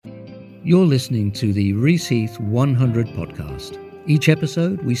You're listening to the Reaseheath 100 podcast. Each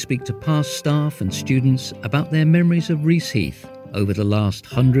episode, we speak to past staff and students about their memories of Reaseheath over the last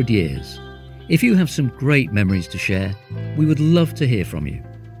 100 years. If you have some great memories to share, we would love to hear from you.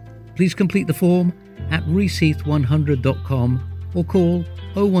 Please complete the form at reaseheath100.com or call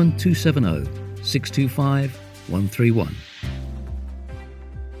 01270 625 131.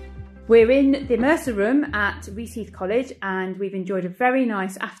 We're in the Mercer Room at Reaseheath College and we've enjoyed a very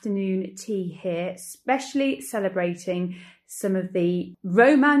nice afternoon tea here, especially celebrating some of the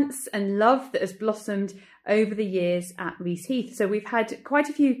romance and love that has blossomed over the years at Reaseheath. So we've had quite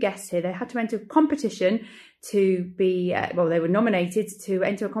a few guests here. They had to enter a competition to be, they were nominated to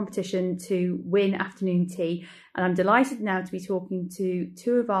enter a competition to win afternoon tea. And I'm delighted now to be talking to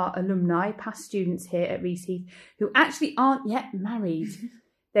two of our alumni, past students here at Reaseheath, who actually aren't yet married.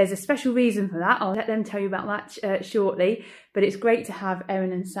 There's a special reason for that. I'll let them tell you about that shortly. But it's great to have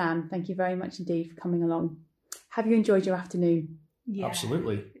Erin and Sam. Thank you very much indeed for coming along. Have you enjoyed your afternoon? Yeah.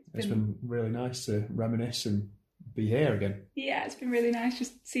 Absolutely. It's been really nice to reminisce and be here again. Yeah, it's been really nice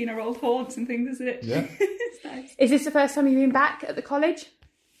just seeing our old haunts and things, isn't it? Yeah. It's nice. Is this the first time you've been back at the college?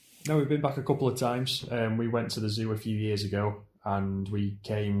 No, we've been back a couple of times. We went to the zoo a few years ago and we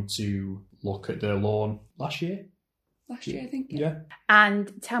came to look at the lawn last year. Last year, I think. Yeah.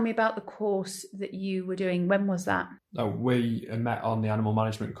 And tell me about the course that you were doing. When was that? Oh, we met on the animal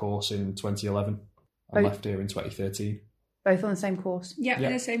management course in 2011 and left here in 2013. Both on the same course? Yeah,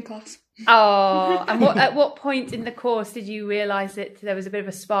 in the same class. Oh, and at what point in the course did you realise that there was a bit of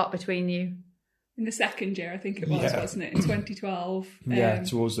a spark between you? In the second year, I think it was, wasn't it? In 2012.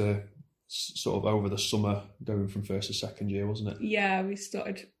 Towards the sort of over the summer, going from first to second year, wasn't it? Yeah, we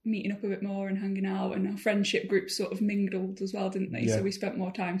started meeting up a bit more and hanging out, and our friendship groups sort of mingled as well, didn't they? Yeah. So we spent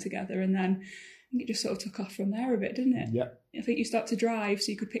more time together, and then I think it just sort of took off from there a bit, didn't it? Yeah. I think you start to drive,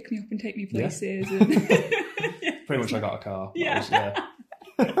 so you could pick me up and take me places. Yeah. And pretty much I got a car. Yeah.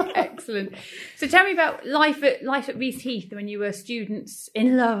 Excellent. So tell me about life at Reaseheath when you were students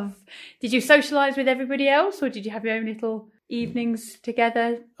in love. Did you socialise with everybody else, or did you have your own little evenings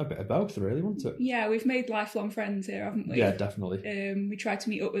together? A bit of both, really, wasn't it? Yeah, we've made lifelong friends here, haven't we? Yeah, definitely. We try to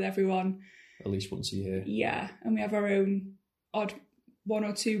meet up with everyone. At least once a year. Yeah, and we have our own odd one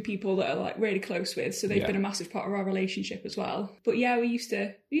or two people that are like really close with, so they've been a massive part of our relationship as well. But yeah, we used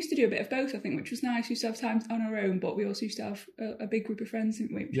to do a bit of both, I think, which was nice. We used to have time on our own, but we also used to have a big group of friends,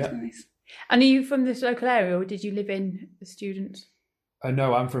 didn't we? Which was nice. And are you from this local area, or did you live in the students?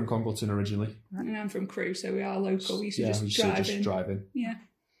 No, I'm from Congleton originally. And I'm from Crewe, so we are local. We used to just drive in. Yeah.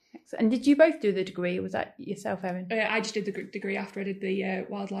 Excellent. And did you both do the degree, or was that yourself, Erin? I just did the degree after I did the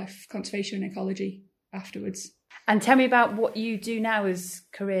wildlife conservation and ecology afterwards. And tell me about what you do now as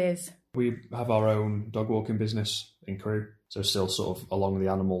careers. We have our own dog walking business in Crewe, so still sort of along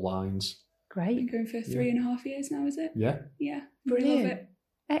the animal lines. Great. Been going for 3.5 years now, is it? Yeah. Yeah. Brilliant. Love it.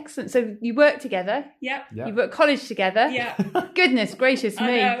 Excellent. So you work together? Yeah. You were at college together? Yeah. Goodness gracious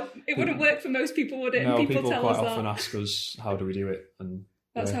me. I know. It wouldn't work for most people, would it? No, and people tell quite us often that. ask us, how do we do it? And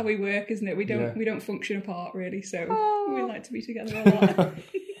that's how we work, isn't it? We don't function apart, really, so we like to be together a lot.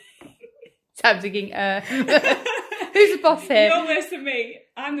 Sam's thinking, who's the boss here? You're worse than me.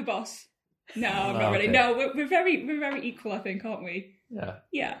 I'm the boss. No, I'm not really. Okay. No, we're very equal, I think, aren't we? Yeah.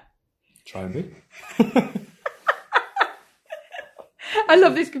 Yeah. Try and be. I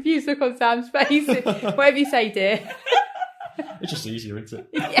love this confused look on Sam's face. Whatever you say, dear. It's just easier, isn't it?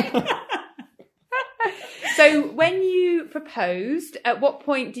 Yeah. So when you proposed, at what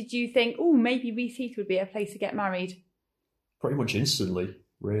point did you think, maybe Reaseheath would be a place to get married? Pretty much instantly,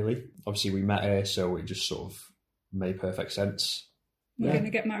 really. Obviously, we met here, so it just sort of made perfect sense. We're going to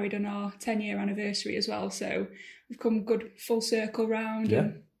get married on our 10-year anniversary as well, so we've come good full circle round. Yeah,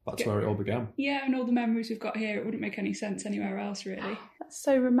 and that's where it all began. Yeah, and all the memories we've got here, it wouldn't make any sense anywhere else, really. That's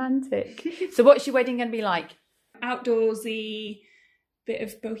so romantic. So what's your wedding going to be like? Outdoorsy, bit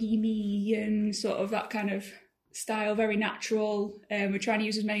of bohemian, sort of that kind of style, very natural. We're trying to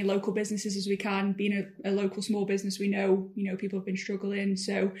use as many local businesses as we can. Being a local small business, we know people have been struggling,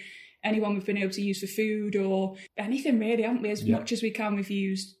 so anyone we've been able to use for food or anything really, haven't we? As much as we can, we've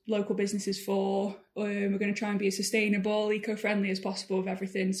used local businesses for. We're going to try and be as sustainable, eco-friendly as possible with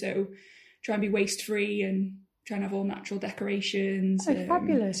everything, so try and be waste-free and try and have all natural decorations. Oh,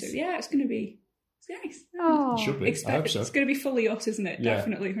 fabulous. So yeah, it's going to be nice. Oh, it should be. I hope so. It's going to be fully us, isn't it? Yeah.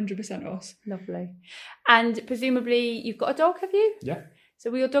 Definitely 100% us. Lovely. And presumably you've got a dog, have you? Yeah.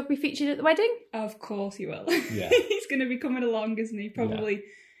 So will your dog be featured at the wedding? Of course he will. Yeah. He's going to be coming along, isn't he? Probably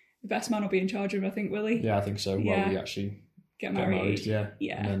the best man will be in charge of him, I think, will he? Yeah, I think so. Yeah. Well, we actually get married. Yeah.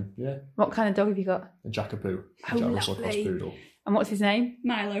 Yeah. And then, What kind of dog have you got? a Jackapoo. Oh, Jack Russell lovely. Cross Poodle. And what's his name?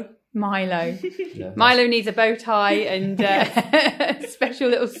 Milo. Milo. Yeah, Milo needs a bow tie and a special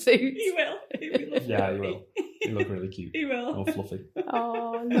little suit. He will. yeah, he will. He look really cute. He will. All fluffy.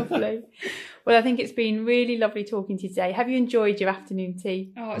 Oh, lovely. Well, I think it's been really lovely talking to you today. Have you enjoyed your afternoon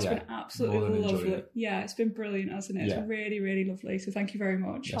tea? Oh, it's been More than absolutely enjoyed lovely. it. Yeah, it's been brilliant, hasn't it? Yeah. It's really, really lovely. So thank you very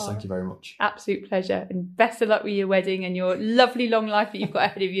much. Yes, thank you very much. Absolute pleasure. And best of luck with your wedding and your lovely long life that you've got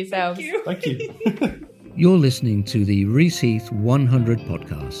ahead of yourselves. Thank you. Thank you. You're listening to the Reaseheath 100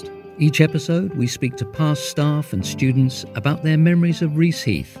 podcast. Each episode, we speak to past staff and students about their memories of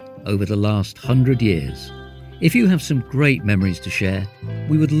Reaseheath over the last 100 years. If you have some great memories to share,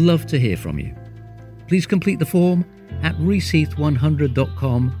 we would love to hear from you. Please complete the form at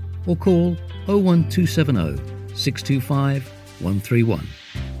reaseheath100.com or call 01270 625 131.